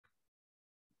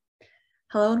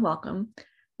Hello and welcome.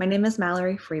 My name is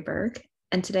Mallory Freeberg,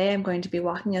 and today I'm going to be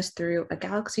walking us through a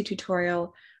Galaxy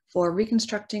tutorial for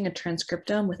reconstructing a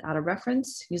transcriptome without a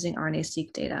reference using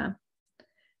RNAseq data.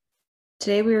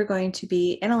 Today we are going to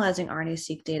be analyzing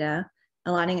RNAseq data,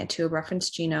 aligning it to a reference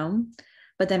genome,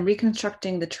 but then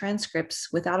reconstructing the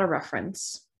transcripts without a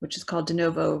reference, which is called de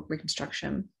novo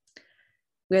reconstruction.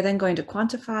 We are then going to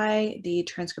quantify the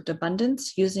transcript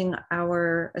abundance using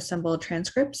our assembled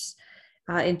transcripts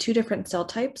in two different cell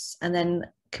types, and then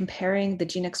comparing the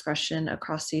gene expression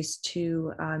across these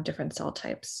two different cell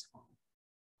types.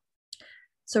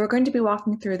 So we're going to be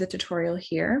walking through the tutorial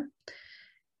here,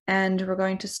 and we're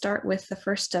going to start with the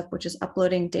first step, which is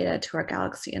uploading data to our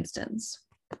Galaxy instance.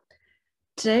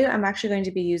 Today, I'm actually going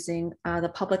to be using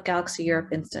the public Galaxy Europe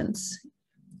instance.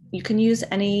 You can use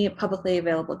any publicly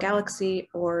available Galaxy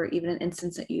or even an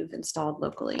instance that you've installed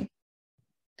locally.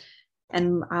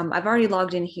 And I've already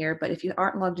logged in here, but if you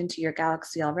aren't logged into your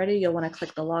Galaxy already, you'll want to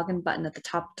click the login button at the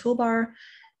top toolbar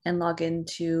and log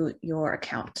into your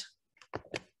account.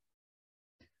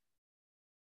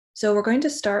 So we're going to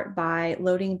start by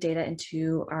loading data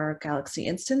into our Galaxy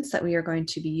instance that we are going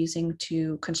to be using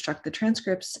to construct the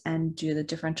transcripts and do the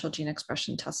differential gene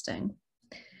expression testing.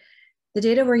 The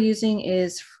data we're using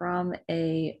is from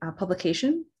a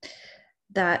publication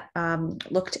that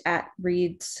looked at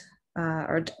reads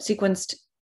or sequenced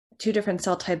two different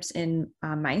cell types in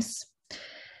mice.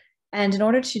 And in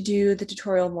order to do the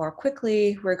tutorial more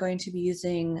quickly, we're going to be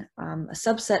using a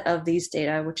subset of these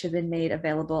data, which have been made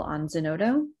available on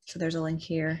Zenodo. So there's a link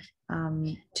here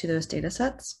to those data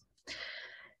sets.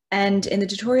 And in the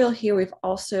tutorial here, we've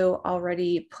also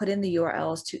already put in the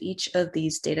URLs to each of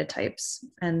these data types.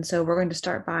 And so we're going to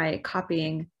start by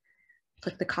copying,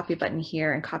 click the copy button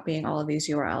here and copying all of these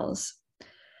URLs.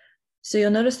 So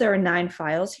you'll notice there are 9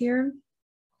 files here.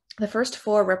 The first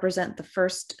 4 represent the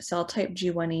first cell type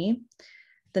G1E.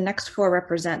 The next 4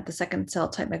 represent the second cell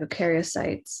type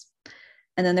megakaryocytes.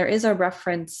 And then there is a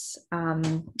reference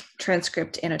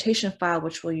transcript annotation file,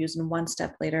 which we'll use in one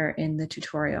step later in the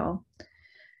tutorial.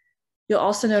 You'll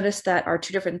also notice that our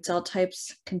 2 different cell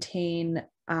types contain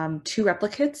 2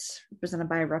 replicates represented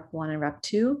by rep1 and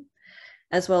rep2,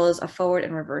 as well as a forward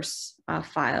and reverse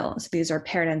file. So these are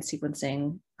paired end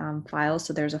sequencing files.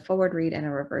 So there's a forward read and a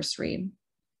reverse read.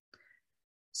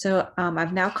 So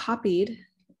I've now copied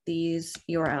these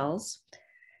URLs.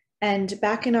 And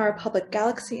back in our public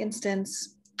Galaxy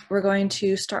instance, we're going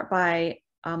to start by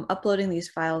uploading these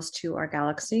files to our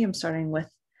Galaxy. I'm starting with,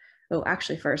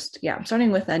 I'm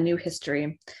starting with a new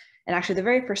history. And actually the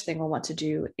very first thing we'll want to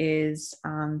do is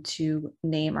to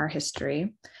name our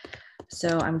history.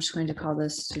 So I'm just going to call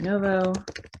this de novo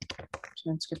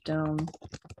transcriptome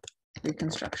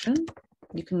reconstruction.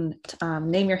 You can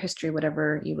name your history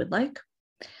whatever you would like.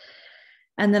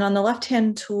 And then on the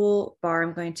left-hand toolbar,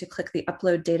 I'm going to click the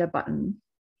upload data button.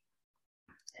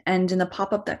 And in the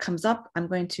pop-up that comes up, I'm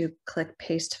going to click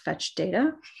paste fetch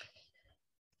data.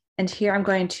 And here I'm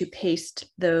going to paste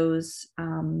those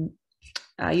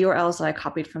URLs that I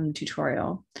copied from the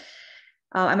tutorial.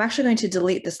 I'm actually going to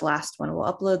delete this last one.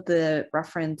 We'll upload the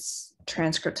reference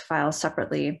transcript files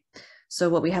separately. So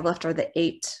what we have left are the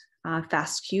 8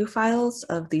 FASTQ files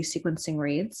of the sequencing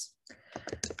reads.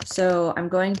 So I'm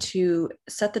going to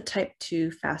set the type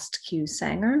to FASTQ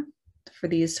Sanger for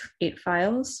these 8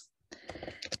 files,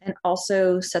 and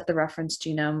also set the reference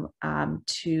genome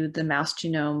to the mouse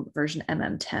genome version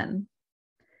MM10.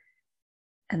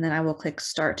 And then I will click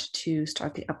start to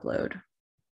start the upload.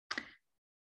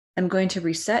 I'm going to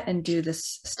reset and do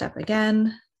this step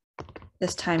again,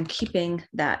 this time keeping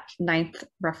that 9th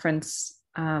reference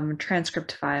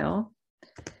transcript file,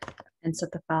 and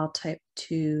set the file type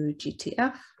to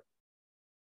GTF,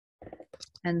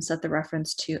 and set the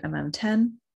reference to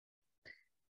MM10,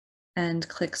 and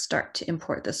click start to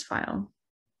import this file.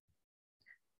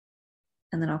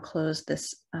 And then I'll close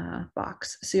this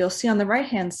box. So you'll see on the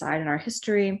right-hand side in our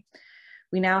history,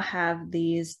 we now have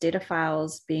these data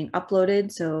files being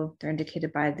uploaded, so they're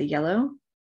indicated by the yellow.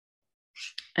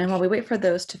 And while we wait for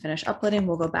those to finish uploading,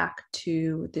 we'll go back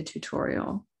to the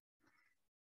tutorial.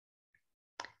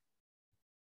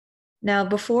 Now,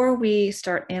 before we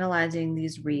start analyzing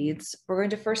these reads, we're going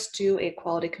to first do a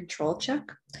quality control check.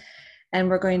 And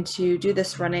we're going to do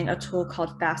this running a tool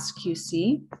called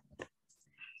FastQC.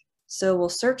 So we'll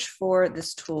search for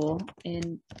this tool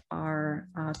in our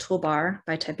toolbar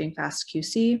by typing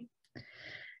FastQC.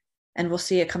 And we'll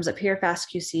see it comes up here,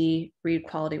 FastQC read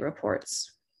quality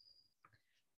reports.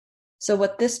 So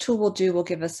what this tool will do will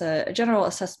give us a general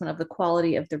assessment of the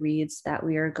quality of the reads that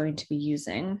we are going to be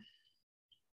using.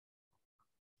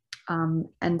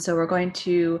 And so we're going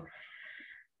to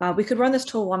We could run this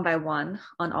tool one by one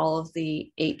on all of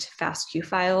the 8 FASTQ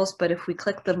files, but if we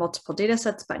click the multiple data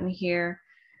sets button here,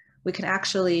 we can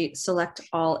actually select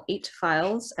all 8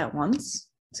 files at once.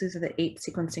 So these are the 8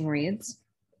 sequencing read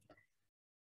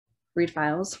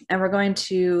files, and we're going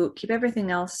to keep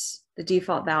everything else, the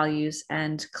default values,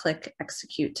 and click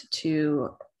execute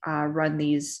to run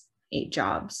these 8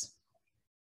 jobs.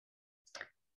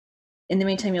 In the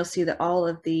meantime, you'll see that all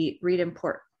of the read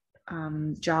import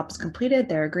jobs completed,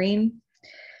 they're green.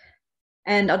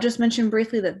 And I'll just mention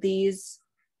briefly that these,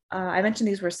 I mentioned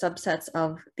these were subsets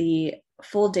of the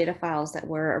full data files that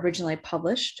were originally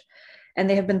published, and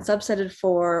they have been subsetted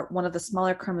for one of the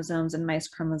smaller chromosomes in mice,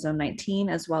 chromosome 19,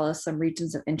 as well as some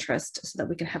regions of interest so that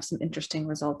we can have some interesting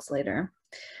results later.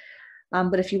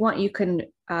 But if you want, you can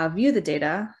view the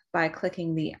data by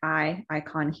clicking the eye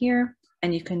icon here,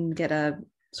 and you can get a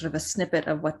sort of a snippet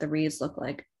of what the reads look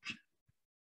like.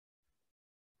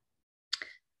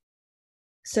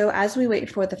 So as we wait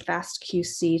for the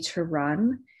FastQC to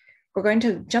run, we're going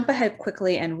to jump ahead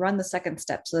quickly and run the second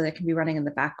step so that it can be running in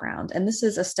the background. And this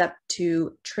is a step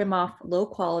to trim off low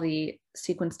quality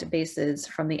sequenced bases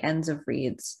from the ends of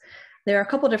reads. There are a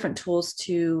couple different tools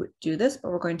to do this,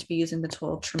 but we're going to be using the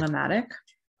tool Trimomatic.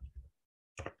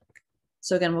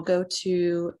 So again, we'll go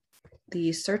to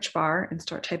the search bar and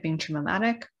start typing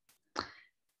Trimomatic.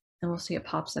 And we'll see it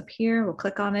pops up here. We'll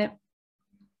click on it.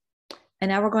 And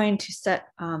now we're going to set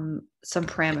some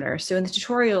parameters. So in the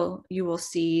tutorial, you will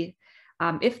see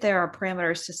if there are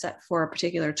parameters to set for a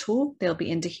particular tool, they'll be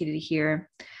indicated here.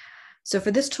 So for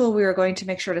this tool, we are going to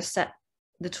make sure to set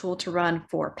the tool to run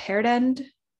for paired end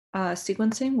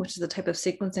sequencing, which is the type of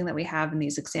sequencing that we have in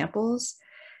these examples.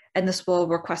 And this will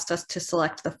request us to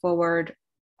select the forward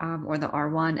or the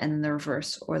R1 and then the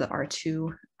reverse or the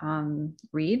R2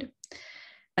 read.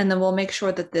 And then we'll make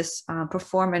sure that this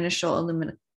perform initial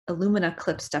Illumina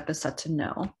clip step is set to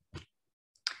no.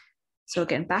 So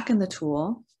again, back in the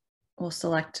tool, we'll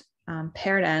select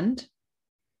paired end,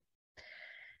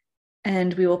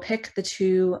 and we will pick the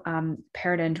 2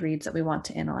 paired end reads that we want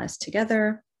to analyze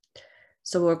together.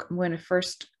 So we're going to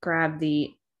first grab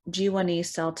the G1E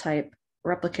cell type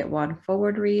replicate 1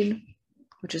 forward read,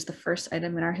 which is the first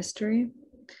item in our history,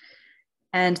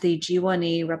 and the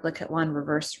G1E replicate 1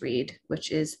 reverse read,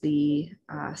 which is the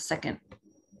second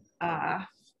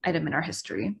item in our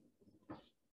history.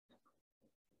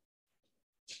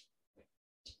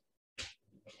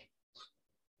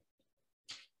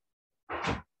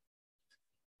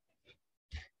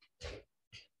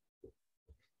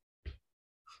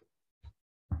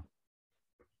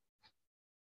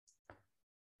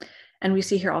 And we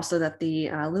see here also that the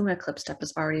Illumina clip step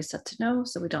is already set to no,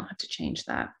 so we don't have to change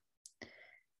that.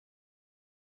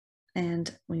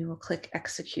 And we will click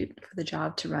execute for the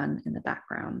job to run in the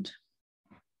background.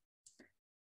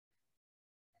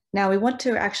 Now we want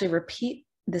to actually repeat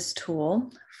this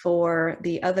tool for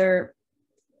the other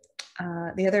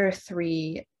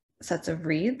 3 sets of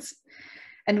reads.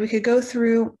 And we could go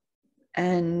through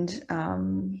and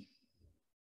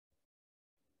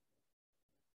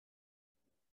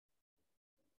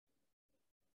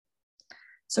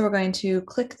so we're going to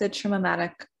click the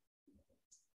Trimomatic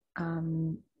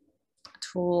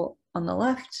tool on the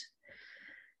left,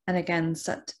 and again,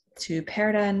 set to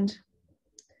paired end,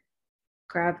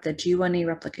 grab the G1E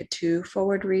replicate 2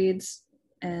 forward reads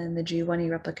and the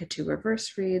G1E replicate 2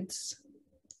 reverse reads,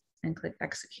 and click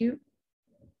execute.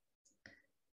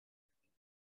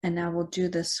 And now we'll do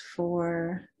this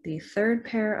for the third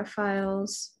pair of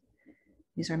files.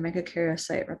 These are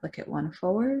megakaryocyte replicate 1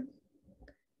 forward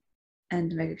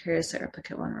and megakaryocyte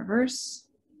replicate 1 reverse.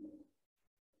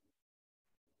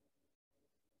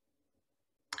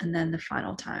 And then the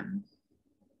final time.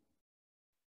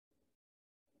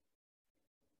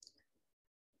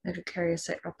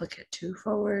 Megakaryocyte replicate 2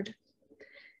 forward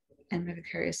and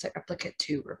megakaryocyte replicate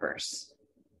 2 reverse.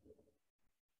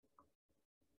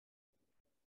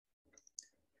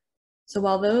 So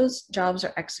while those jobs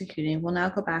are executing, we'll now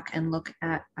go back and look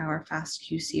at our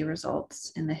FastQC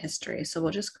results in the history. So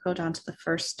we'll just go down to the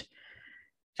first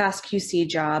FastQC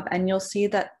job, and you'll see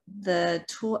that the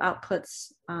tool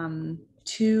outputs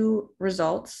 2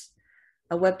 results,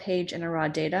 a web page and a raw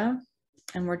data.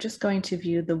 And we're just going to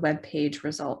view the web page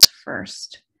result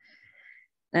first.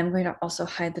 And I'm going to also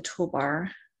hide the toolbar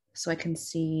so I can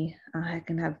see, I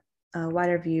can have a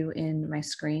wider view in my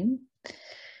screen.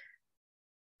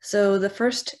 So the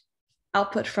first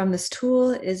output from this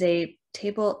tool is a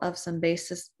table of some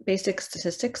basic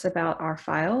statistics about our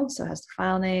file. So it has the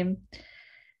file name.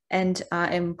 And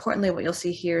importantly, what you'll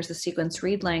see here is the sequence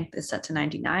read length is set to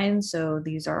 99. So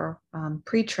these are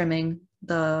pre-trimming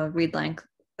the read length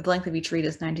the length of each read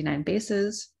is 99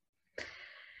 bases.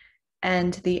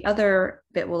 And the other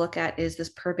bit we'll look at is this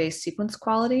per base sequence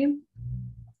quality.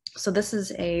 So this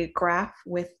is a graph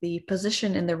with the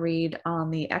position in the read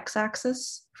on the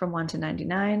x-axis from 1 to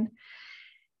 99,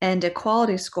 and a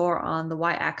quality score on the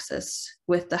y-axis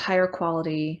with the higher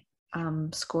quality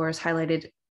scores highlighted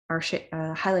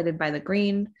by the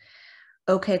green,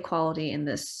 okay quality in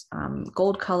this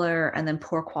gold color, and then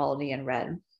poor quality in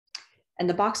red. And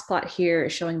the box plot here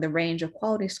is showing the range of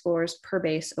quality scores per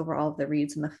base over all of the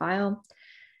reads in the file.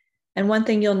 And one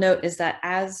thing you'll note is that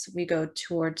as we go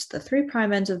towards the 3'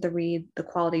 ends of the read, the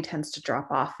quality tends to drop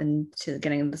off into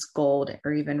getting this gold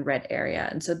or even red area.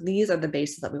 And so these are the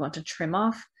bases that we want to trim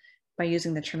off by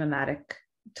using the Trimomatic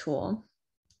tool.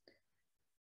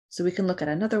 So we can look at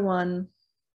another one.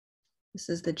 This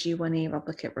is the G1E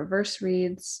replicate reverse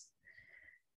reads.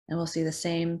 And we'll see the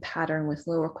same pattern with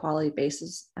lower quality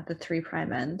bases at the 3'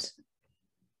 end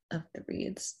of the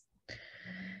reads.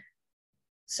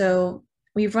 So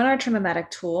we've run our Trimomatic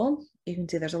tool. You can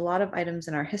see there's a lot of items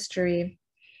in our history.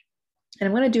 And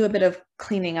I'm going to do a bit of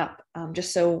cleaning up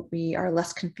just so we are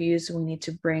less confused when we need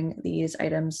to bring these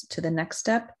items to the next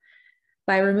step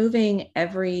by removing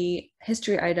every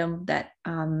history item that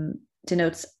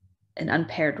denotes an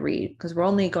unpaired read, because we're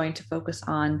only going to focus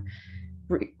on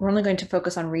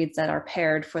reads that are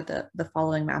paired for the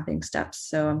following mapping steps.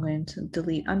 So I'm going to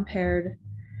delete unpaired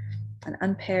and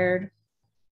unpaired.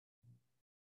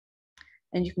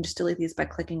 And you can just delete these by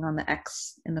clicking on the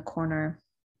X in the corner.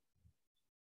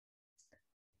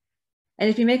 And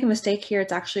if you make a mistake here,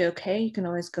 it's actually okay. You can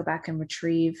always go back and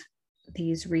retrieve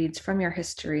these reads from your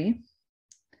history.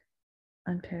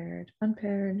 Unpaired,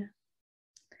 unpaired.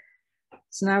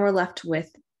 So now we're left with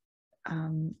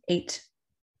 8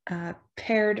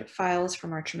 paired files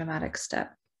from our Trimomatic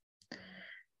step.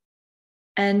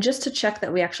 And just to check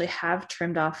that we actually have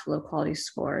trimmed off low quality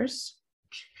scores,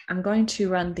 I'm going to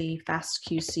run the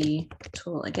FastQC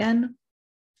tool again.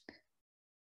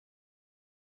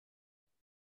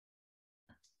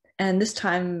 And this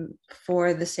time,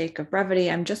 for the sake of brevity,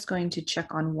 I'm just going to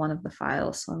check on one of the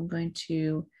files. So I'm going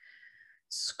to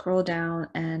scroll down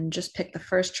and just pick the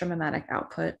first Trimomatic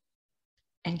output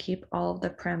and keep all of the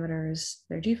parameters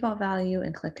their default value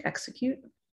and click execute.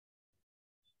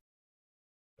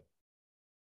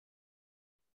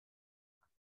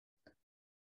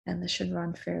 And this should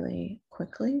run fairly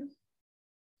quickly.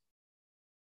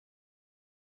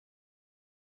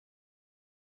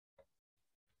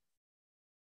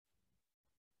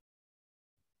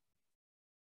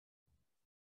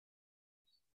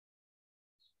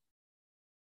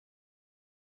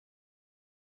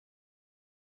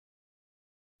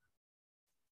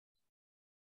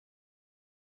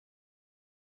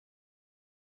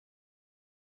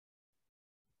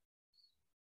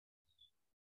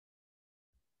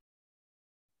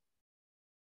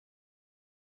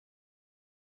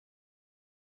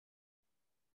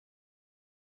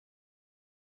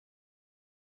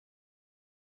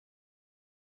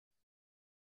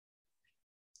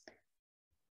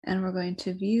 And we're going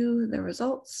to view the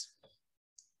results.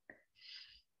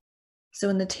 So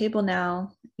in the table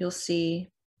now, you'll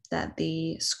see that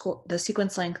the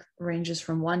sequence length ranges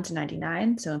from 1 to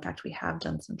 99. So in fact, we have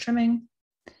done some trimming.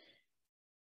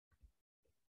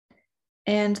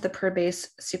 And the per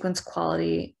base sequence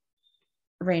quality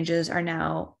ranges are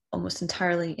now almost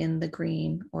entirely in the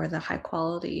green or the high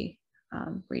quality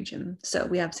region. So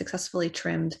we have successfully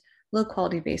trimmed low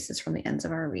quality bases from the ends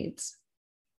of our reads.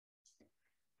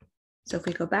 So if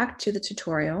we go back to the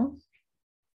tutorial,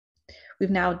 we've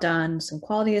now done some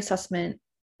quality assessment,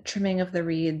 trimming of the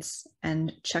reads,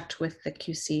 and checked with the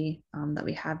QC that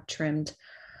we have trimmed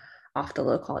off the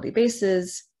low quality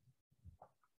bases.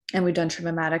 And we've done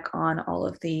Trimomatic on all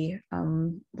of the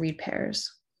read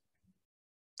pairs.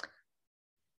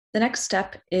 The next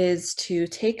step is to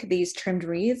take these trimmed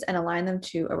reads and align them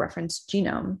to a reference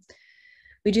genome.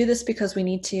 We do this because we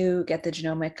need to get the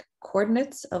genomic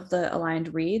coordinates of the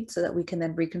aligned read so that we can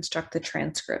then reconstruct the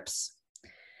transcripts.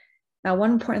 Now,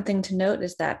 one important thing to note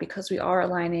is that because we are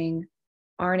aligning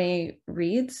RNA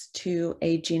reads to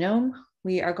a genome,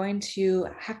 we are going to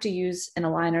have to use an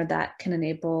aligner that can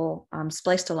enable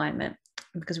spliced alignment,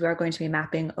 because we are going to be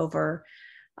mapping over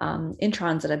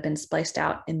introns that have been spliced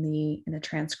out in the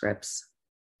transcripts.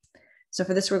 So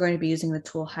for this, we're going to be using the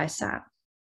tool HiSat.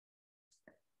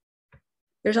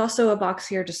 There's also a box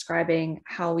here describing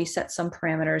how we set some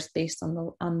parameters based on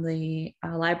the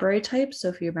library type. So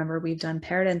if you remember, we've done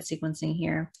paired end sequencing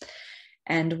here,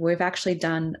 and we've actually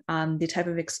done the type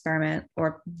of experiment,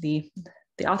 or the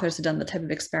authors have done the type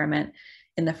of experiment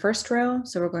in the first row.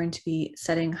 So we're going to be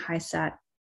setting HiSat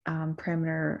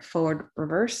parameter forward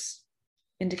reverse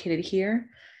indicated here.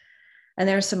 And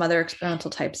there are some other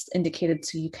experimental types indicated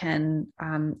so you can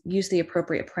use the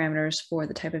appropriate parameters for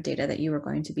the type of data that you are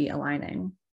going to be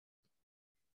aligning.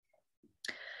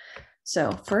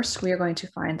 So first we are going to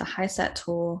find the HiSet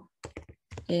tool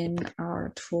in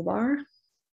our toolbar.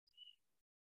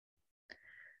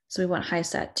 So we want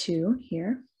HiSet 2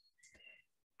 here.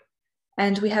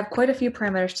 And we have quite a few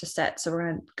parameters to set, so we're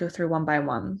going to go through one by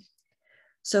one.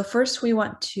 So first we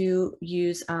want to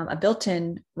use a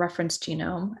built-in reference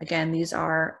genome. Again, these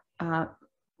are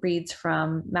reads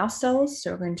from mouse cells,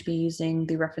 so we're going to be using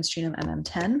the reference genome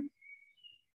MM10.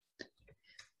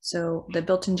 So the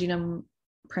built-in genome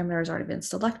parameter has already been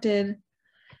selected,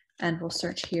 and we'll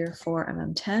search here for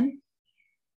MM10.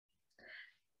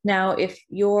 Now, if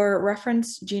your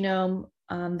reference genome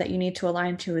that you need to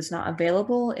align to is not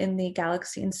available in the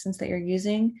Galaxy instance that you're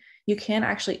using, you can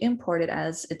actually import it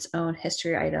as its own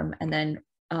history item and then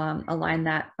align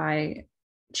that by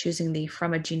choosing the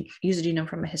use a genome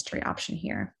from a history option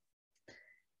here.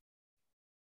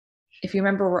 If you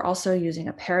remember, we're also using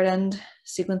a paired end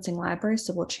sequencing library,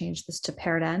 so we'll change this to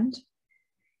paired end.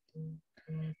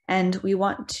 And we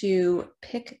want to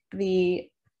pick the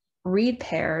read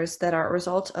pairs that are a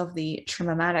result of the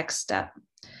trimmomatic step.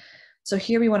 So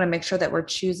here we want to make sure that we're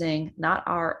choosing not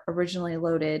our originally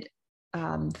loaded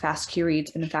FASTQ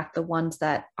reads, but in fact the ones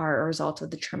that are a result of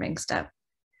the trimming step.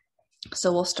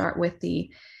 So we'll start with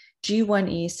the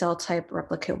G1E cell type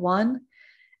replicate 1,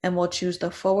 and we'll choose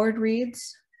the forward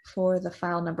reads for the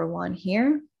file number 1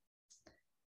 here.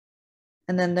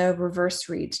 And then the reverse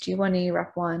reads, G1E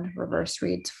rep 1 reverse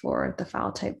reads for the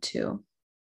file type 2.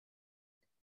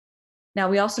 Now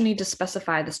we also need to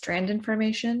specify the strand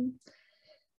information.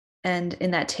 And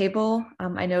in that table,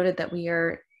 I noted that we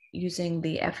are using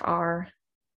the FR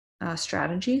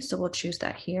strategy, so we'll choose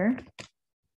that here.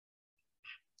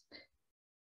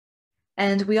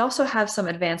 And we also have some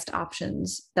advanced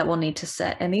options that we'll need to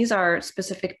set. And these are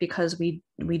specific because we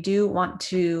do want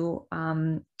to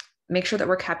make sure that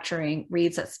we're capturing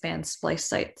reads that span splice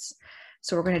sites.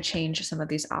 So we're going to change some of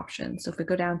these options. So if we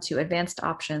go down to advanced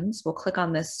options, we'll click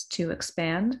on this to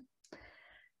expand.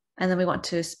 And then we want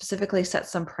to specifically set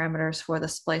some parameters for the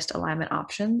spliced alignment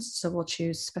options. So we'll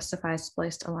choose specify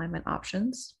spliced alignment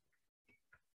options.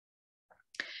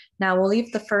 Now we'll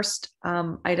leave the first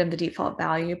item the default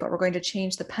value, but we're going to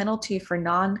change the penalty for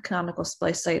non-canonical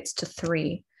splice sites to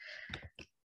 3.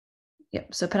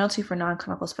 Yep, so penalty for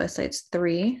non-canonical splice sites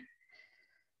 3.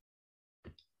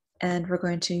 And we're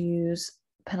going to use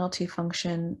penalty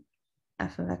function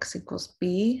f of x equals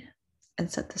b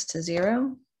and set this to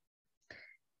 0.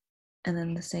 And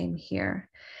then the same here.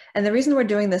 And the reason we're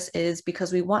doing this is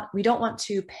because we don't want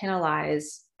to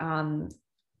penalize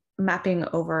mapping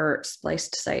over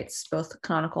spliced sites, both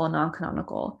canonical and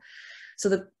non-canonical.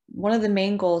 So one of the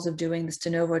main goals of doing this de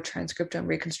novo transcriptome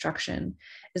reconstruction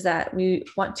is that we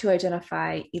want to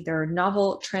identify either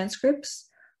novel transcripts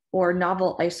or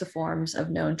novel isoforms of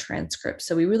known transcripts.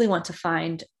 So we really want to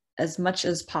find as much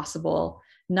as possible,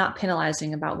 not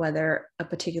penalizing about whether a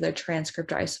particular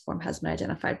transcript or isoform has been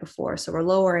identified before. So we're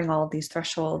lowering all of these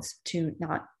thresholds to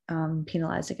not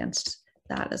penalize against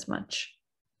that as much.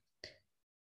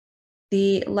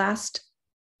 The last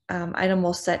item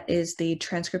we'll set is the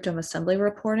transcriptome assembly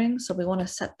reporting. So we want to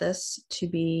set this to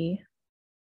be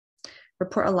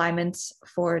report alignments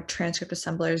for transcript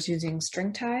assemblers using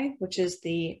string-tie, which is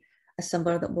the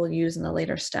assembler that we'll use in the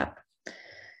later step.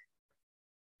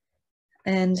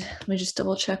 And let me just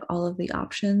double check all of the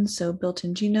options. So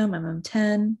built-in genome,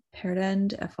 MM10, paired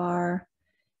end, FR,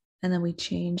 and then we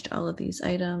changed all of these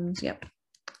items. Yep.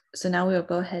 So now we will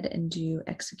go ahead and do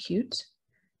execute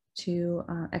to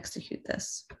execute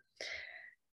this.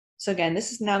 So again,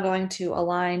 this is now going to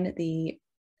align the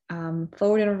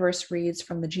forward and reverse reads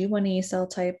from the G1E cell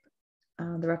type,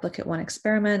 the replicate 1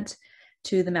 experiment,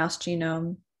 to the mouse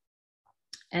genome,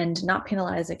 and not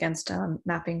penalize against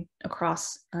mapping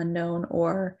across unknown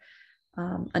or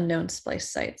unknown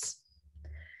splice sites.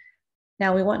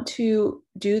 Now we want to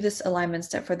do this alignment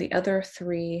step for the other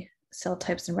 3 cell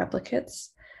types and replicates,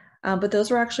 but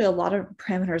those were actually a lot of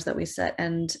parameters that we set,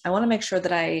 and I want to make sure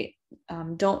that I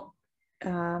don't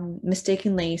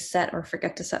mistakenly set or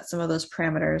forget to set some of those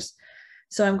parameters.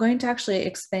 So I'm going to actually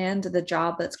expand the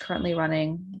job that's currently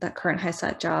running, that current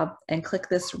HiSet job, and click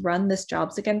this Run This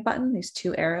Jobs Again button, these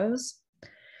 2 arrows,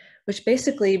 which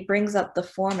basically brings up the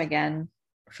form again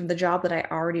from the job that I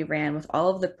already ran with all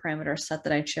of the parameters set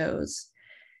that I chose.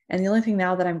 And the only thing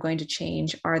now that I'm going to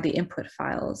change are the input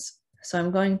files. So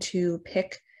I'm going to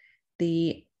pick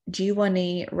the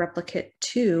G1E replicate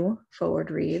 2 forward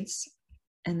reads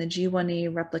and the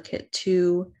G1E replicate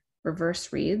 2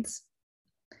 reverse reads.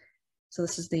 So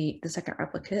this is the second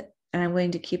replicate, and I'm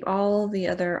going to keep all the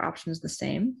other options the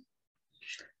same.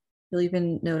 You'll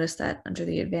even notice that under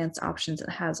the advanced options, it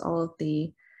has all of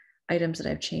the items that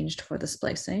I've changed for the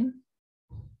splicing.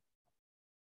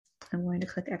 I'm going to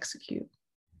click execute.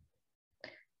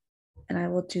 And I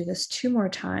will do this 2 more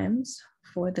times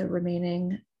for the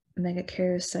remaining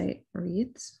megakaryocyte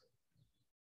reads.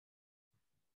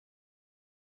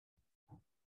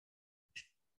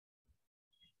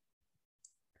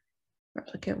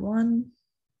 Replicate 1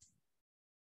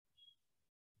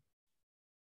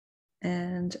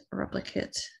 and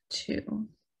replicate 2.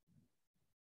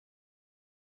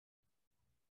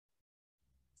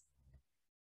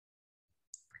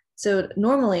 So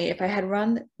normally, if I had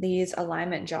run these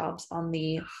alignment jobs on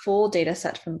the full data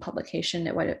set from the publication,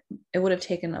 it would have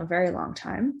taken a very long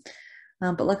time.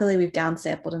 But luckily we've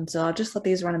downsampled, and so I'll just let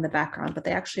these run in the background, but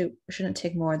they actually shouldn't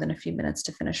take more than a few minutes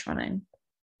to finish running.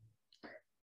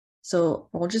 So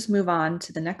we'll just move on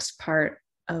to the next part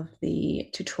of the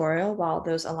tutorial while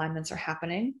those alignments are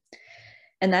happening.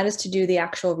 And that is to do the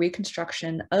actual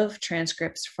reconstruction of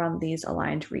transcripts from these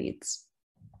aligned reads.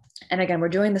 And again, we're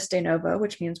doing this de novo,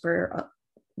 which means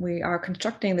we are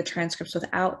constructing the transcripts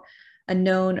without a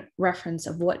known reference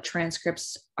of what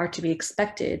transcripts are to be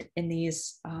expected in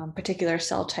these particular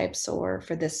cell types or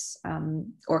for this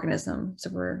organism.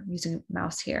 So we're using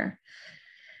mouse here.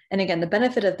 And again, the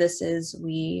benefit of this is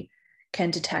we can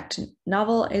detect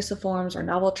novel isoforms or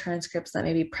novel transcripts that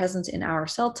may be present in our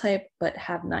cell type, but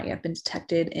have not yet been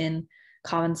detected in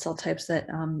common cell types that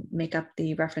make up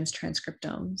the reference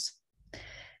transcriptomes.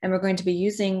 And we're going to be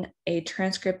using a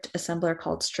transcript assembler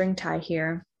called stringtie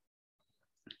here,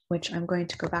 which I'm going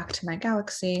to go back to my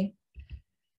Galaxy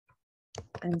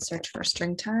and search for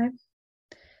stringtie.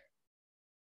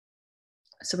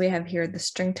 So we have here the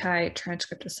stringtie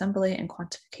transcript assembly and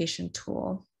quantification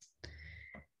tool.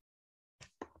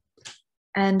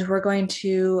 And we're going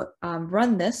to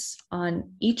run this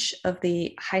on each of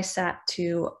the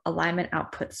HiSat2 alignment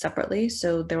outputs separately.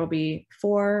 So there will be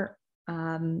 4,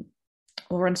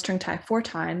 we'll run stringtie 4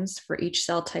 times for each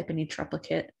cell type in each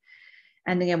replicate.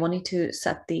 And again, we'll need to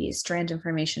set the strand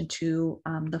information to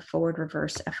the forward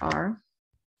reverse FR.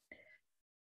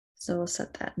 So we'll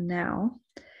set that now.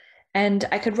 And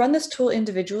I could run this tool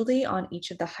individually on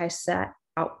each of the HiSat2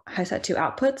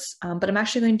 outputs, but I'm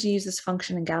actually going to use this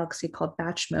function in Galaxy called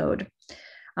batch mode.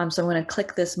 So I'm going to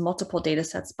click this multiple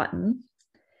datasets button,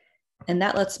 and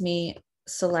that lets me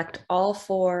select all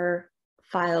 4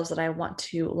 files that I want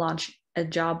to launch a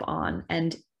job on.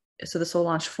 And so this will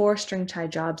launch 4 stringtie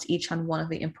jobs, each on one of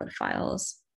the input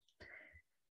files.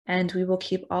 And we will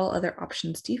keep all other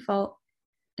options default,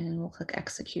 and we'll click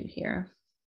execute here.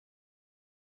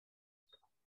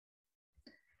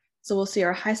 So we'll see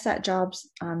our HiSat jobs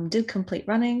did complete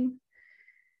running.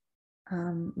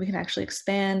 We can actually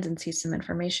expand and see some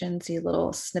information, see a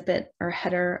little snippet or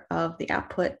header of the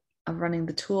output of running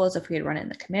the tool as if we had run it in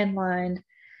the command line.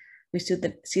 We see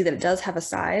that it does have a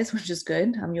size, which is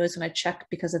good. You always want to check,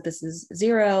 because if this is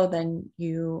 0, then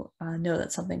you know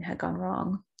that something had gone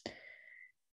wrong.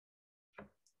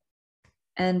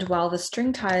 And while the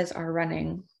stringties are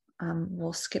running,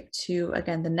 we'll skip to,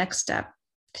 again, the next step,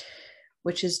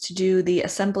 which is to do the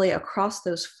assembly across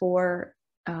those 4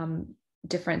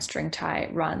 different stringtie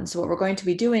runs. So what we're going to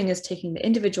be doing is taking the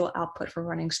individual output from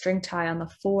running stringtie on the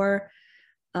 4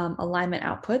 alignment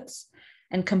outputs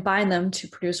and combine them to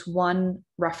produce one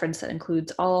reference that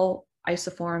includes all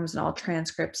isoforms and all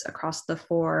transcripts across the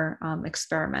 4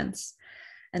 experiments.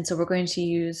 And so we're going to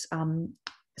use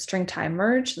stringtie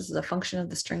merge. This is a function of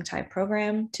the stringtie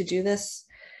program to do this.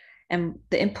 And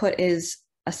the input is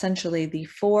essentially the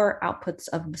 4 outputs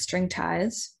of the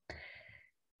stringties.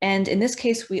 And in this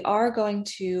case, we are going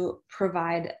to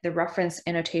provide the reference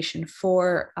annotation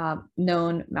for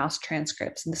known mouse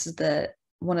transcripts. And this is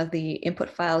one of the input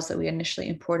files that we initially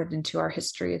imported into our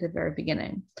history at the very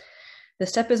beginning. The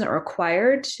step isn't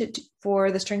required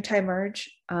for the stringtie merge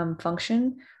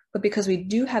function, but because we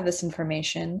do have this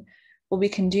information, what we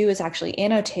can do is actually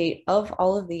annotate of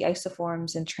all of the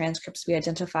isoforms and transcripts we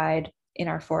identified in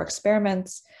our 4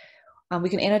 experiments. We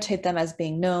can annotate them as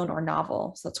being known or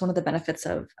novel. So that's one of the benefits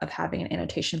of having an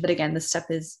annotation. But again, this step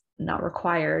is not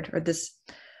required, or this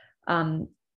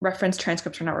reference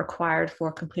transcripts are not required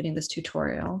for completing this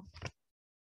tutorial.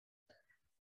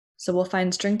 So we'll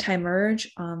find stringtie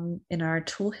merge in our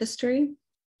tool history,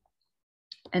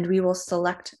 and we will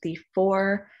select the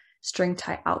 4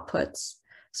 stringtie outputs.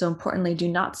 So importantly, do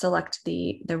not select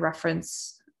the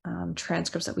reference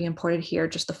transcripts that we imported here,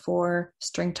 just the 4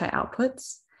 stringtie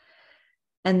outputs.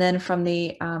 And then from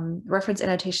the reference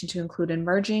annotation to include in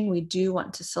merging, we do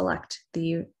want to select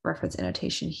the reference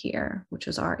annotation here, which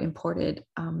is our imported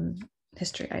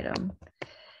history item.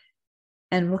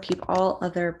 And we'll keep all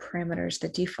other parameters the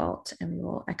default, and we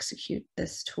will execute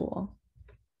this tool.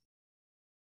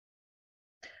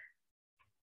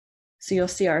 So you'll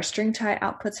see our string tie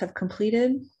outputs have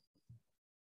completed.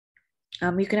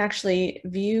 You can actually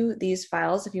view these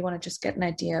files if you want to just get an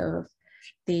idea of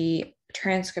the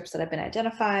transcripts that have been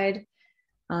identified.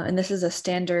 And this is a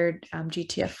standard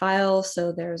GTF file.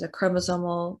 So there's a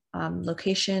chromosomal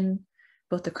location,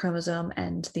 both the chromosome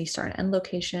and the start and end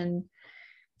location.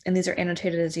 And these are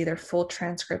annotated as either full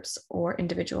transcripts or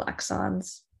individual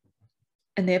exons.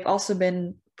 And they have also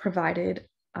been provided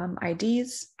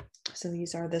IDs. So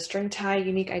these are the string tie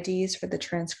unique IDs for the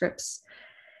transcripts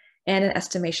and an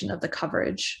estimation of the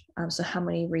coverage. So how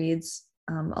many reads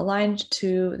aligned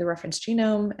to the reference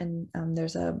genome, and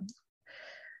there's a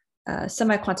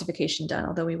semi-quantification done,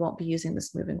 although we won't be using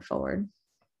this moving forward.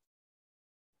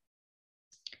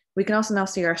 We can also now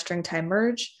see our string tie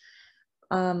merge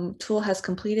tool has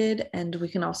completed, and we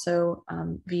can also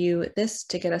view this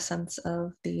to get a sense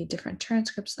of the different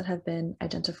transcripts that have been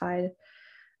identified,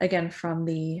 again, from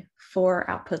the 4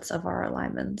 outputs of our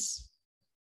alignments.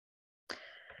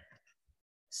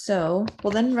 So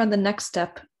we'll then run the next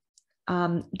step,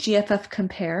 GFF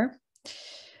compare,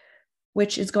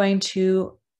 which is going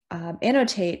to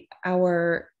annotate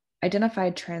our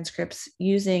identified transcripts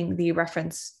using the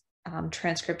reference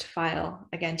transcript file,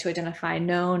 again, to identify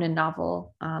known and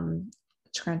novel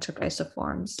transcript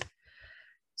isoforms.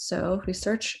 So if we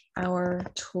search our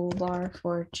toolbar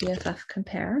for GFF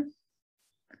compare,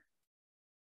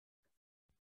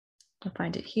 we'll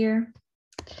find it here.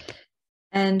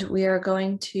 And we are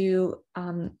going to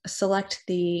select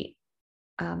the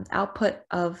output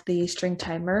of the string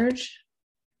tie merge.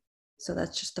 So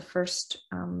that's just the first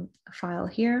file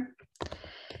here.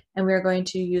 And we are going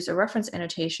to use a reference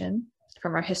annotation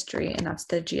from our history, and that's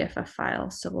the GFF file.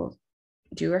 So we'll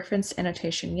do reference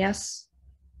annotation yes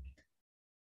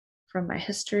from my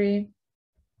history,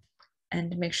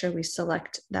 and make sure we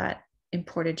select that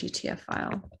imported GTF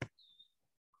file.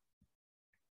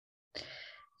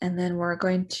 And then we're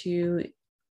going to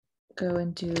go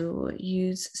and do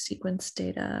use sequence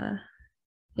data,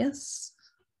 yes,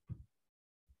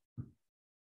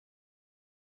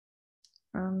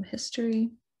 from history.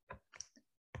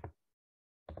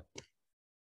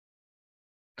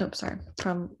 Oops, sorry,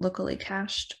 from locally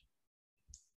cached.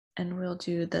 And we'll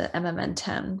do the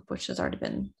MMN10, which has already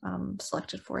been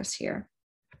selected for us here.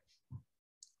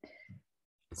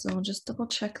 So we'll just double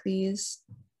check these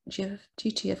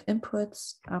GTF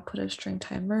inputs, output of string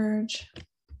tie merge,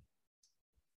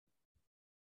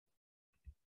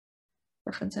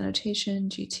 reference annotation,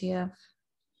 GTF,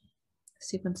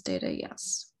 sequence data,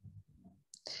 yes.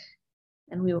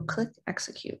 And we will click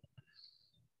execute.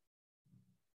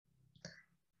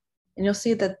 And you'll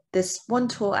see that this one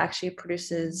tool actually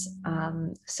produces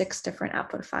 6 different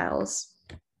output files.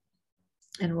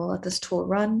 And we'll let this tool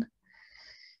run.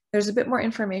 There's a bit more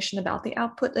information about the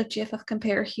output of GFF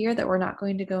compare here that we're not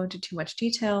going to go into too much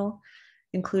detail,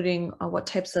 including what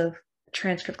types of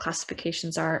transcript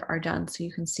classifications are done. So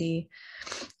you can see,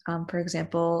 for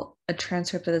example, a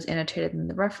transcript that is annotated in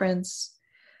the reference.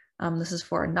 This is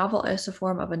for a novel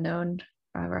isoform of a known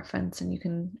reference, and you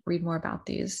can read more about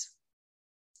these.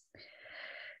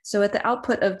 So at the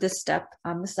output of this step,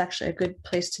 this is actually a good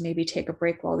place to maybe take a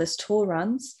break while this tool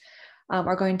runs,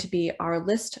 are going to be our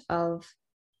list of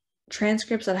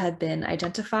transcripts that have been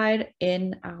identified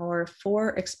in our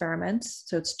 4 experiments.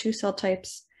 So it's 2 cell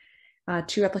types,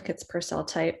 2 replicates per cell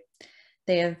type.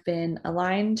 They have been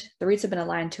aligned, the reads have been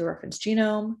aligned to a reference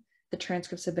genome. The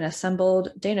transcripts have been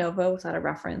assembled de novo without a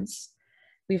reference.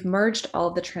 We've merged all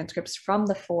of the transcripts from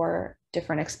the 4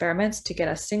 different experiments to get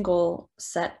a single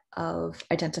set of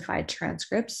identified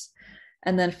transcripts.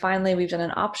 And then finally, we've done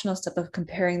an optional step of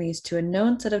comparing these to a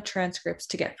known set of transcripts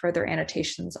to get further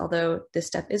annotations, although this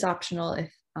step is optional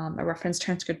if a reference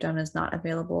transcriptome is not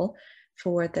available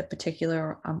for the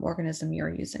particular organism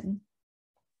you're using.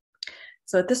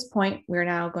 So at this point, we're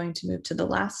now going to move to the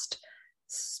last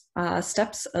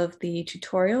steps of the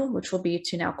tutorial, which will be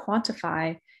to now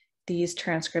quantify these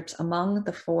transcripts among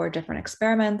the 4 different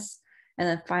experiments, and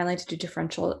then finally to do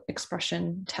differential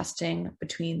expression testing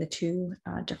between the 2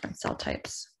 different cell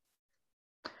types.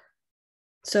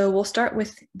 So we'll start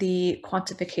with the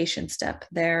quantification step.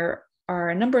 There are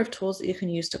a number of tools that you can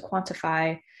use to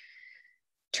quantify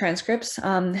transcripts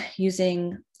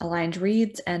using aligned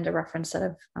reads and a reference set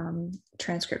of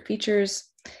transcript features,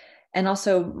 and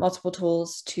also multiple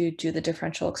tools to do the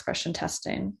differential expression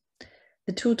testing.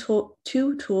 The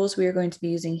two tools we are going to be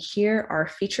using here are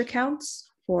feature counts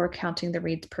for counting the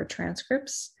reads per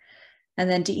transcripts, and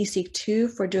then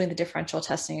DESeq2 for doing the differential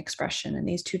testing expression. And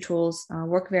these two tools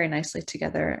work very nicely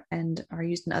together and are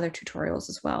used in other tutorials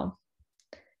as well.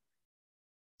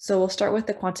 So we'll start with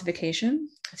the quantification.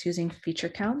 It's using feature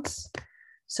counts.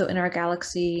 So in our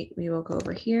Galaxy, we will go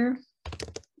over here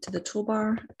to the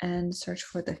toolbar and search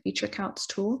for the feature counts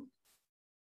tool.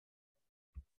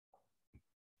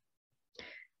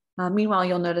 Meanwhile,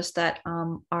 you'll notice that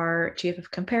our GFF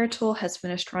compare tool has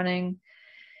finished running,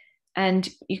 and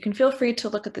you can feel free to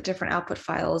look at the different output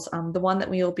files. The one that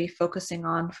we will be focusing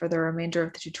on for the remainder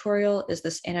of the tutorial is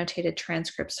this annotated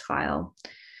transcripts file,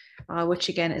 which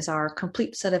again is our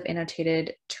complete set of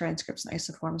annotated transcripts and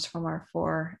isoforms from our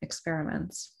 4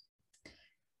 experiments.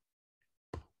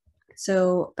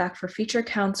 So back for feature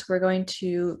counts, we're going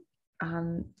to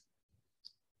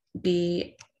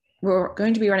be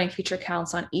running feature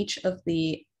counts on each of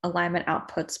the alignment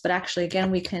outputs, but actually,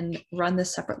 again, we can run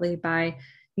this separately by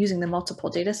using the multiple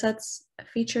data sets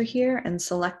feature here and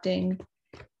selecting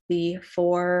the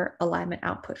 4 alignment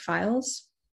output files.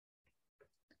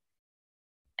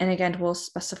 And again, we'll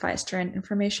specify strand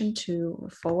information to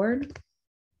forward.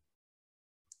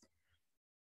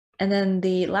 And then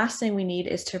the last thing we need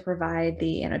is to provide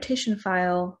the annotation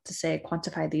file to say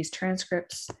quantify these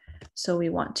transcripts. So we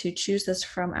want to choose this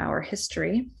from our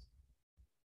history.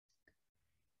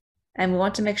 And we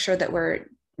want to make sure that we're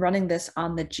running this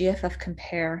on the GFF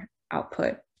compare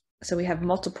output. So we have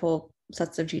multiple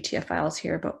sets of GTF files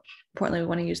here, but importantly, we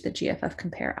want to use the GFF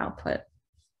compare output.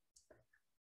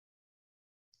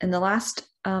 And the last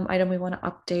item we want to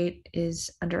update is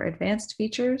under advanced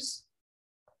features.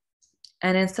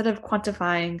 And instead of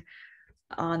quantifying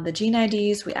on the gene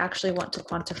IDs, we actually want to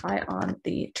quantify on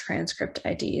the transcript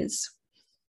IDs.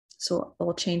 So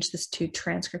we'll change this to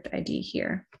transcript ID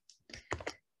here.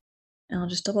 And I'll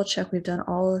just double check we've done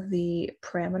all of the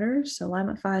parameters. So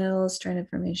alignment files, strand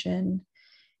information,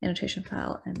 annotation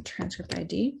file, and transcript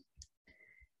ID.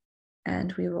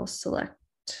 And we will select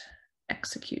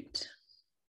execute.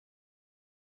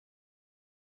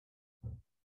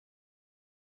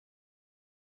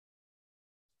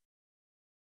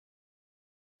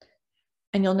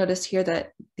 And you'll notice here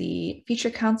that the feature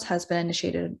counts has been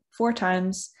initiated 4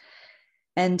 times,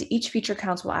 and each feature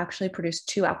counts will actually produce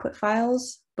 2 output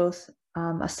files, both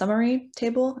a summary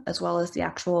table as well as the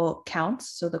actual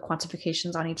counts, so the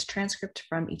quantifications on each transcript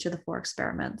from each of the 4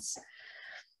 experiments.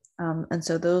 And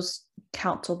so those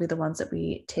counts will be the ones that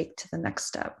we take to the next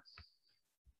step.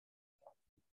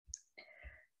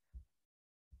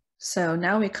 So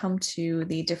now we come to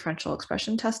the differential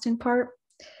expression testing part.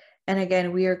 And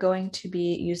again, we are going to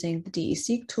be using the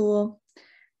DESeq tool,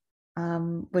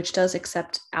 which does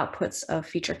accept outputs of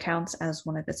feature counts as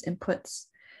one of its inputs.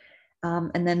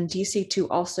 And then DESeq2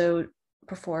 also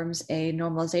performs a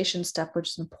normalization step, which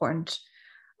is important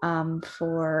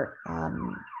for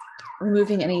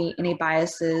removing any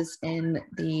biases in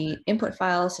the input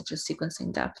files, such as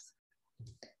sequencing depth.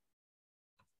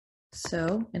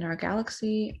 So in our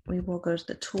Galaxy, we will go to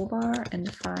the toolbar and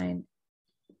define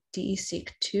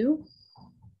DESeq2.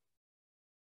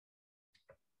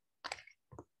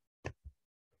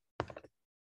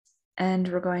 And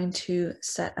we're going to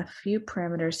set a few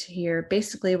parameters here.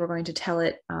 Basically, we're going to tell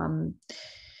it, we're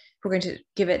going to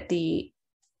give it the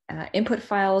input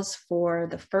files for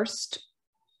the first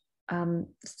a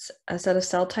set of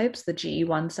cell types, the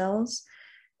GE1 cells,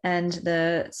 and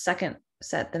the second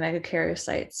set, the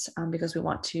megakaryocytes, because we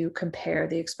want to compare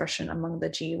the expression among the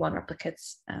GE1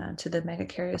 replicates to the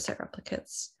megakaryocyte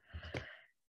replicates.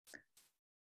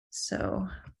 So,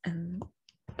 and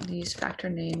these factor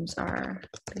names are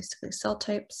basically cell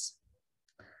types.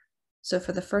 So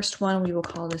for the first one, we will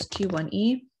call this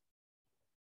G1E.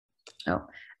 Oh,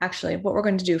 actually, what we're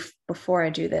going to do before I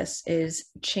do this is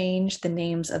change the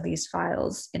names of these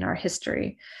files in our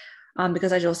history,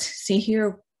 because as you'll see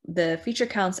here, the feature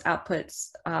counts outputs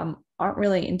aren't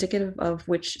really indicative of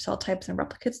which cell types and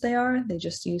replicates they are. They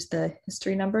just use the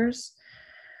history numbers.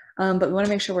 But we want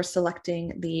to make sure we're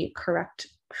selecting the correct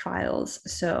files.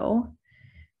 So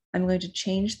I'm going to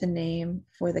change the name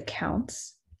for the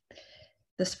counts.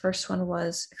 This first one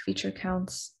was feature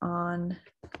counts on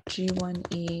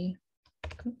G1E,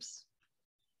 oops,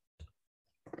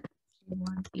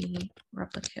 G1E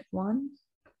replicate 1.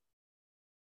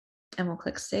 And we'll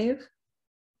click save.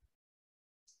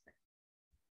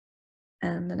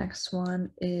 And the next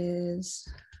one is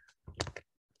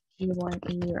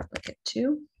G1E replicate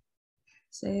 2,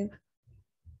 save.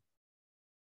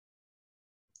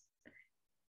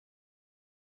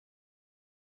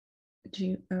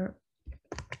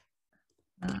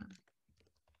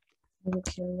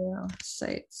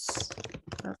 megakaryocytes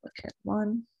replicate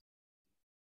 1.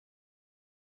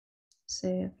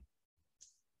 Save.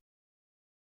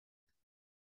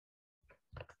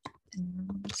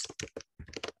 And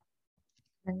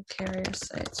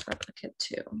megakaryocytes replicate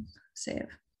 2. Save.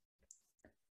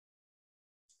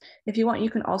 If you want, you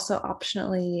can also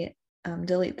optionally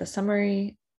delete the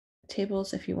summary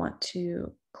tables if you want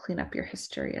to clean up your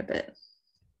history a bit.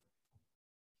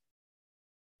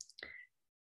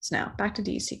 So now back to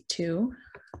DESeq2.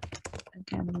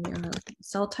 Again, we are looking at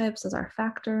cell types as our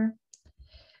factor.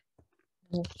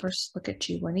 We'll first look at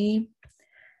G1E,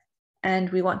 and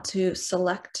we want to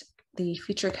select the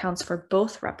feature counts for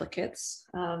both replicates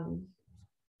so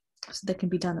they can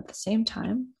be done at the same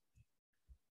time.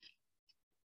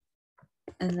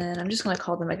 And then I'm just going to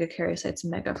call the megakaryocytes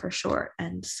mega for short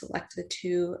and select the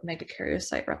 2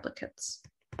 megakaryocyte replicates.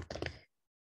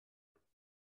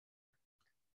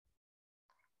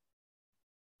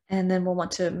 And then we'll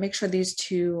want to make sure these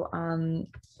 2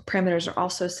 parameters are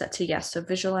also set to yes. So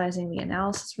visualizing the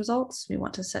analysis results, we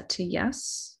want to set to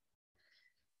yes.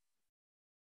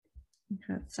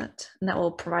 Okay, that's set. And that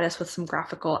will provide us with some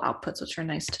graphical outputs, which are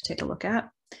nice to take a look at.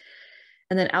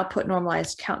 And then output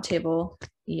normalized count table,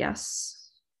 yes,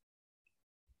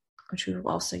 which we will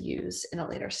also use in a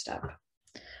later step.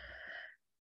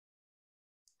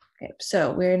 Okay,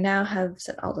 so we now have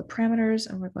set all the parameters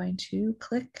and we're going to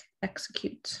click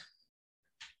execute.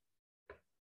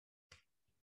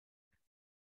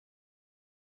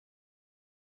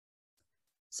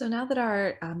 So now that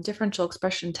our differential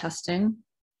expression testing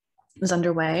is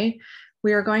underway,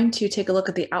 we are going to take a look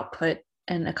at the output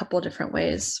in a couple of different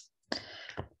ways.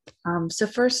 So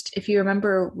first, if you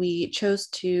remember, we chose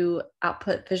to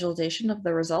output visualization of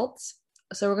the results.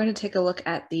 So we're going to take a look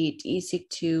at the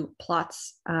DESeq2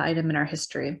 plots item in our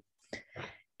history.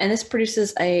 And this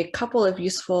produces a couple of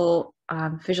useful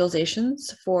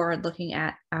visualizations for looking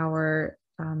at our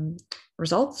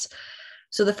results.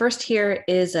 So the first here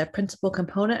is a principal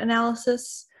component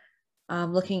analysis,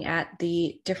 looking at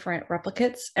the different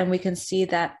replicates. And we can see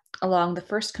that along the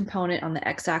first component on the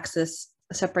x-axis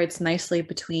separates nicely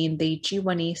between the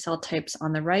G1E cell types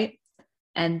on the right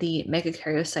and the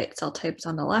megakaryocyte cell types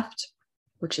on the left,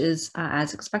 which is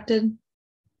as expected.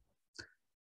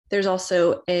 There's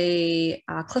also a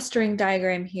clustering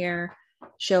diagram here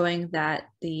showing that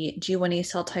the G1E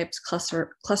cell types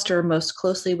cluster most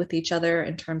closely with each other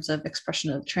in terms of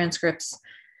expression of transcripts.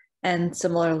 And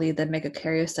similarly, the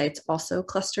megakaryocytes also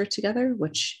cluster together,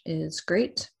 which is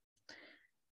great.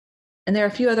 And there are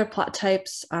a few other plot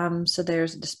types. So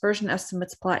there's a dispersion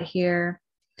estimates plot here,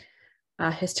 a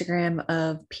histogram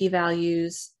of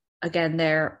p-values. Again,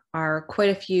 there are quite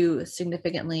a few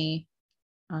significantly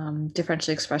differentially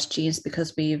expressed genes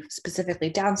because we've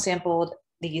specifically downsampled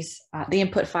these the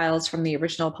input files from the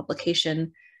original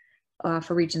publication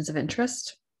for regions of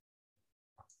interest.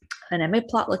 An MA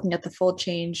plot looking at the fold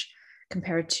change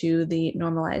compared to the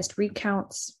normalized read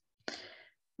counts.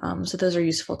 So those are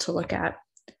useful to look at.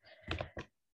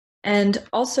 And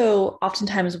also,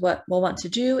 oftentimes what we'll want to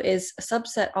do is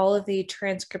subset all of the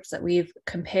transcripts that we've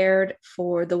compared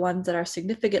for the ones that are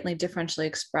significantly differentially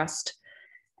expressed.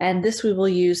 And this we will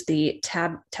use the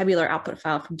tabular output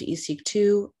file from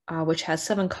DESeq2, which has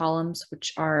 7 columns,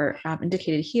 which are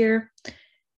indicated here.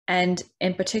 And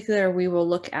in particular, we will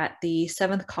look at the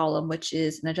 7th column, which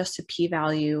is an adjusted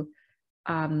p-value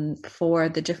for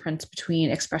the difference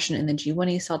between expression in the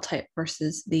G1E cell type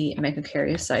versus the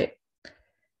megakaryocyte.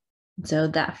 So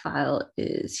that file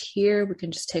is here. We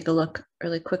can just take a look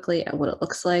really quickly at what it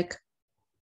looks like.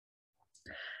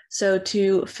 So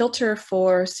to filter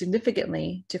for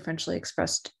significantly differentially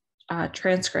expressed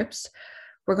transcripts,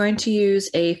 we're going to use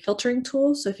a filtering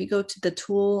tool. So if you go to the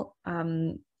tool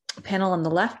panel on the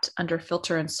left under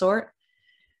filter and sort,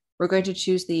 we're going to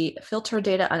choose the filter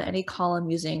data on any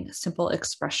column using simple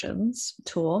expressions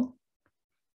tool.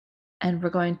 And we're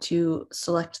going to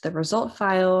select the result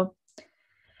file.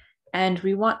 And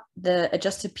we want the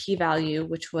adjusted p-value,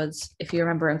 which was, if you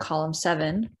remember in column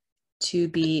 7, to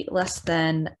be less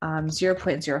than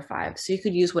 0.05. So you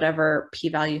could use whatever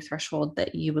p-value threshold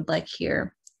that you would like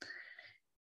here.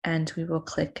 And we will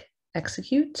click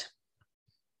execute.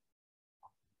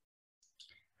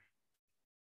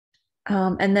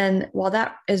 And then while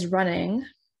that is running,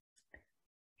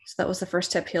 so that was the first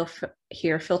step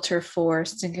here, filter for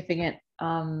significant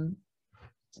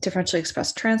differentially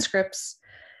expressed transcripts.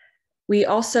 We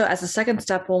also, as a second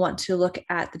step, will want to look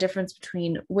at the difference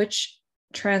between which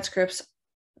transcripts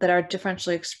that are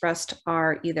differentially expressed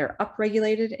are either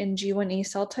upregulated in G1E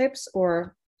cell types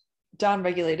or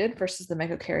downregulated versus the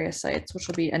megakaryocytes, which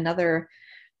will be another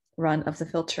run of the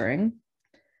filtering.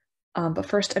 But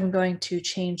first I'm going to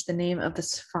change the name of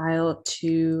this file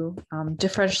to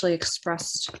differentially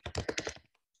expressed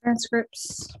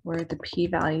transcripts, where the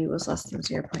p-value was less than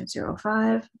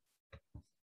 0.05.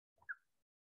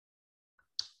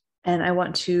 And I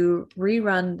want to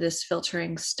rerun this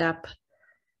filtering step,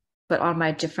 but on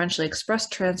my differentially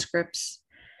expressed transcripts.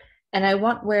 And I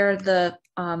want where the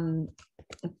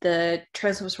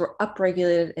transcripts were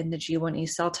upregulated in the G1E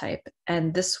cell type.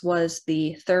 And this was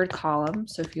the third column.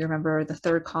 So if you remember, the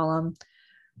third column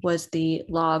was the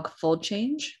log fold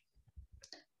change.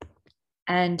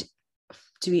 And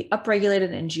to be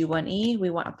upregulated in G1E, we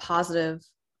want a positive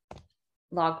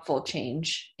log fold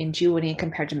change in G1E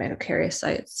compared to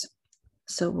megakaryocytes.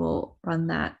 So we'll run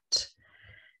that.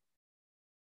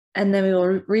 And then we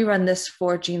will rerun this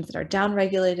for genes that are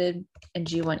downregulated in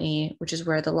G1E, which is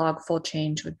where the log fold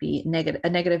change would be a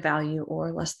negative value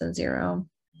or less than 0.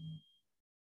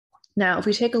 Now, if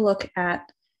we take a look at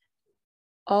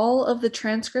all of the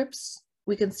transcripts,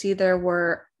 we can see there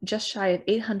were just shy of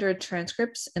 800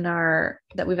 transcripts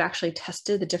that we've actually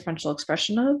tested the differential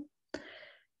expression of.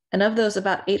 And of those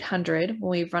about 800, when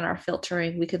we run our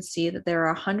filtering, we can see that there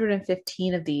are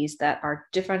 115 of these that are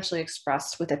differentially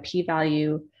expressed with a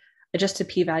p-value, adjusted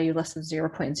p-value less than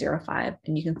 0.05.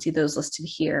 And you can see those listed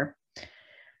here.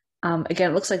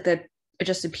 Again, it looks like the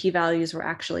adjusted p-values were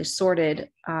actually sorted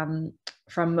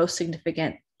from most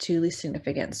significant to least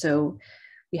significant. So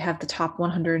we have the top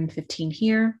 115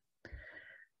 here.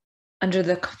 Under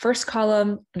the first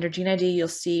column, under gene ID, you'll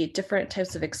see different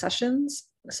types of accessions.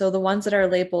 So the ones that are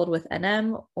labeled with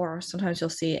NM, or sometimes you'll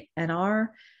see NR,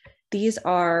 these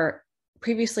are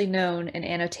previously known and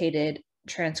annotated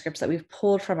transcripts that we've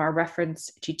pulled from our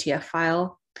reference GTF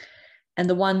file. And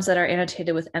the ones that are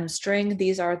annotated with M string,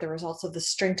 these are the results of the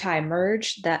string tie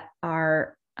merge that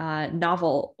are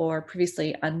novel or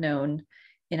previously unknown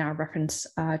in our reference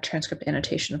transcript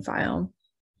annotation file.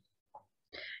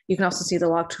 You can also see the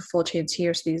log2 fold chains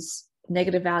here. So these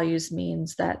negative values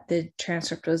means that the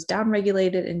transcript was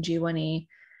downregulated in G1E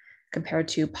compared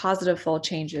to positive fold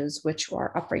changes, which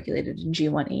were upregulated in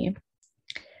G1E.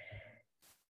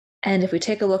 And if we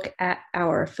take a look at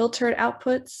our filtered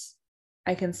outputs,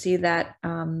 I can see that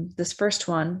this first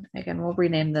one, again, we'll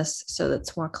rename this so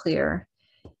that's more clear.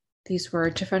 These were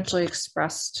differentially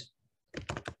expressed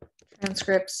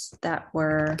transcripts that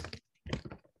were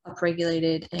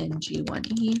upregulated in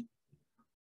G1E.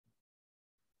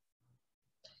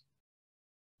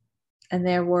 And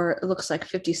there were, it looks like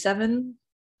 57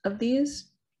 of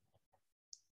these.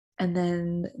 And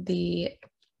then the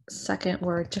second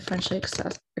were differentially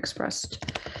expressed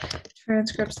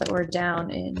transcripts that were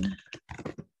down in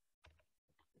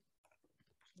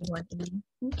G1E.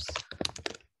 Oops.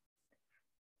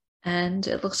 And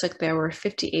it looks like there were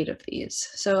 58 of these.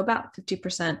 So about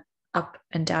 50% up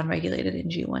and down regulated in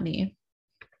G1E.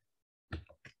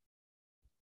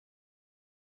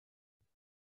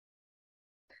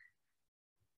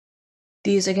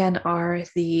 These again are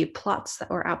the plots that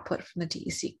were output from the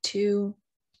DESeq2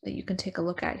 that you can take a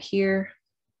look at here.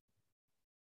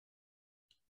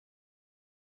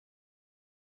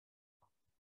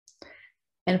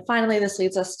 And finally, this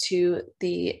leads us to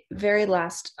the very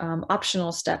last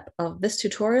optional step of this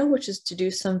tutorial, which is to do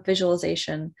some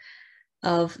visualization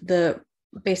of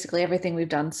basically everything we've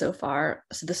done so far.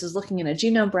 So this is looking in a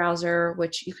genome browser,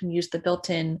 which you can use the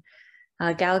built-in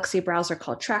Galaxy browser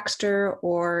called Trackster,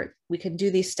 or we can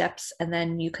do these steps and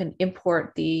then you can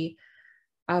import the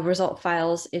result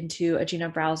files into a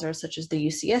genome browser such as the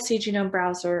UCSC genome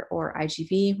browser or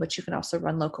IGV, which you can also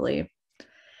run locally.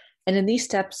 And in these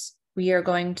steps, we are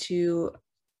going to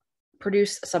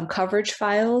produce some coverage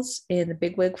files in the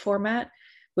bigwig format,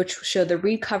 which show the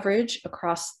read coverage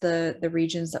across the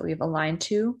regions that we've aligned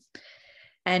to.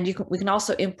 And we can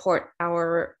also import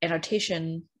our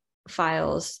annotation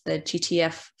files, the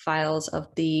GTF files of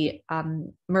the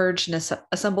merged and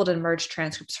assembled and merged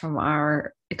transcripts from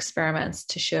our experiments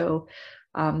to show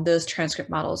those transcript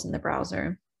models in the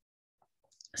browser.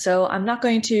 So I'm not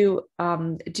going to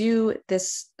do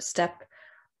this step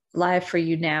live for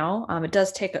you now. It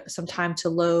does take some time to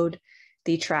load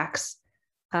the tracks,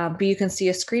 but you can see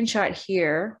a screenshot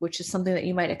here, which is something that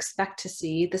you might expect to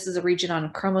see. This is a region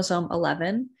on chromosome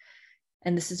 11,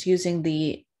 and this is using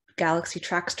the Galaxy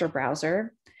Trackster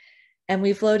browser. And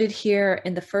we've loaded here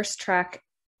in the first track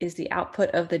is the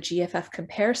output of the GFF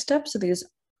compare step. So these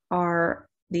are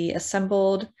the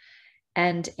assembled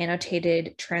and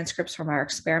annotated transcripts from our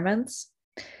experiments,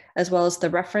 as well as the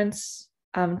reference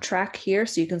track here.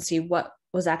 So you can see what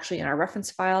was actually in our reference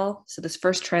file. So this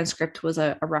first transcript was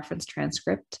a reference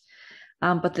transcript,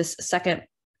 but this second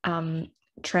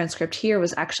transcript here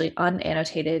was actually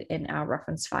unannotated in our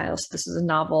reference files. This is a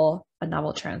novel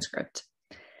transcript.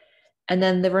 And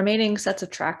then the remaining sets of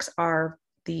tracks are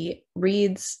the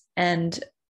reads and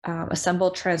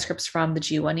assembled transcripts from the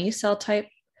G1E cell type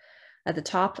at the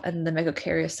top and the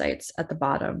megakaryocytes at the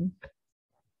bottom.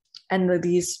 And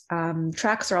these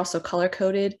tracks are also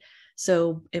color-coded.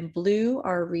 So in blue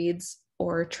are reads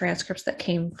or transcripts that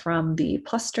came from the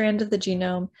plus strand of the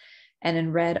genome, and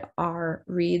in red are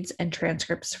reads and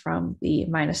transcripts from the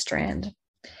minus strand.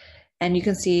 And you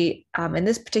can see in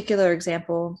this particular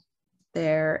example,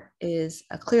 there is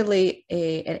clearly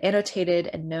an annotated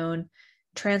and known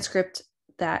transcript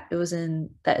that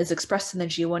is expressed in the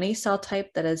G1E cell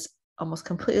type that is almost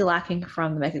completely lacking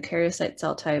from the megakaryocyte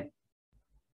cell type,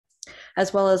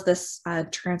 as well as this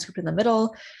transcript in the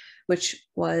middle, which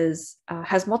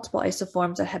has multiple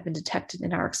isoforms that have been detected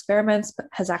in our experiments, but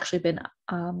has actually been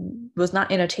was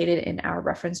not annotated in our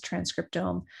reference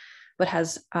transcriptome, but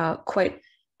has quite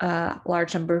a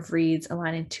large number of reads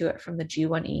aligning to it from the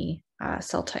G1E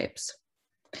cell types.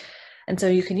 And so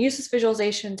you can use this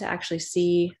visualization to actually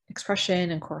see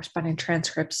expression and corresponding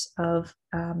transcripts of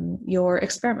your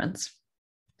experiments.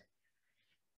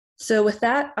 So with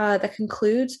that, that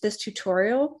concludes this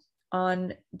tutorial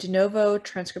on de novo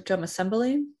transcriptome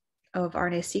assembly of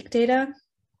RNA-seq data.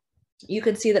 You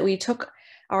can see that we took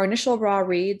our initial raw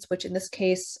reads, which in this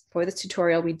case, for this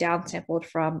tutorial, we downsampled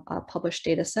from a published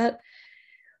data set.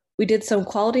 We did some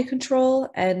quality control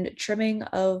and trimming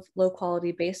of low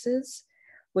quality bases,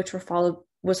 which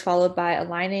was followed by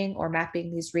aligning or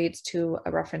mapping these reads to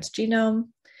a reference genome.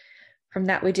 From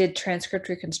that, we did transcript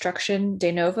reconstruction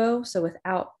de novo, so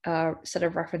without a set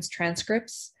of reference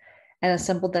transcripts, and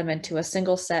assembled them into a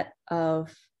single set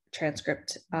of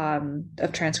transcripts.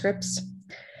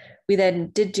 We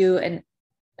then did do an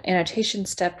annotation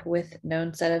step with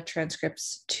known set of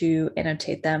transcripts to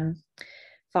annotate them,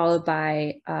 followed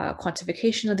by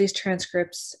quantification of these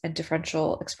transcripts and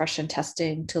differential expression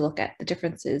testing to look at the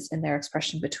differences in their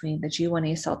expression between the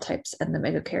G1E cell types and the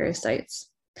megakaryocytes.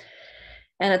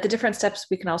 And at the different steps,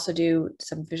 we can also do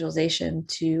some visualization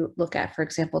to look at, for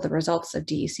example, the results of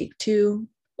DE-seq2,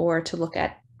 or to look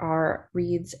at our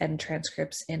reads and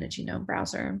transcripts in a genome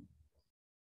browser.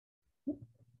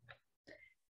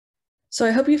 So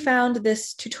I hope you found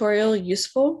this tutorial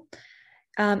useful.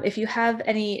 If you have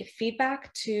any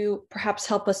feedback to perhaps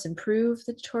help us improve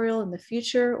the tutorial in the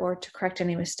future or to correct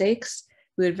any mistakes,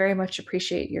 we would very much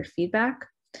appreciate your feedback.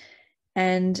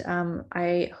 And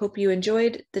I hope you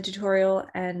enjoyed the tutorial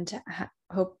and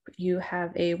hope you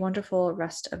have a wonderful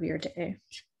rest of your day.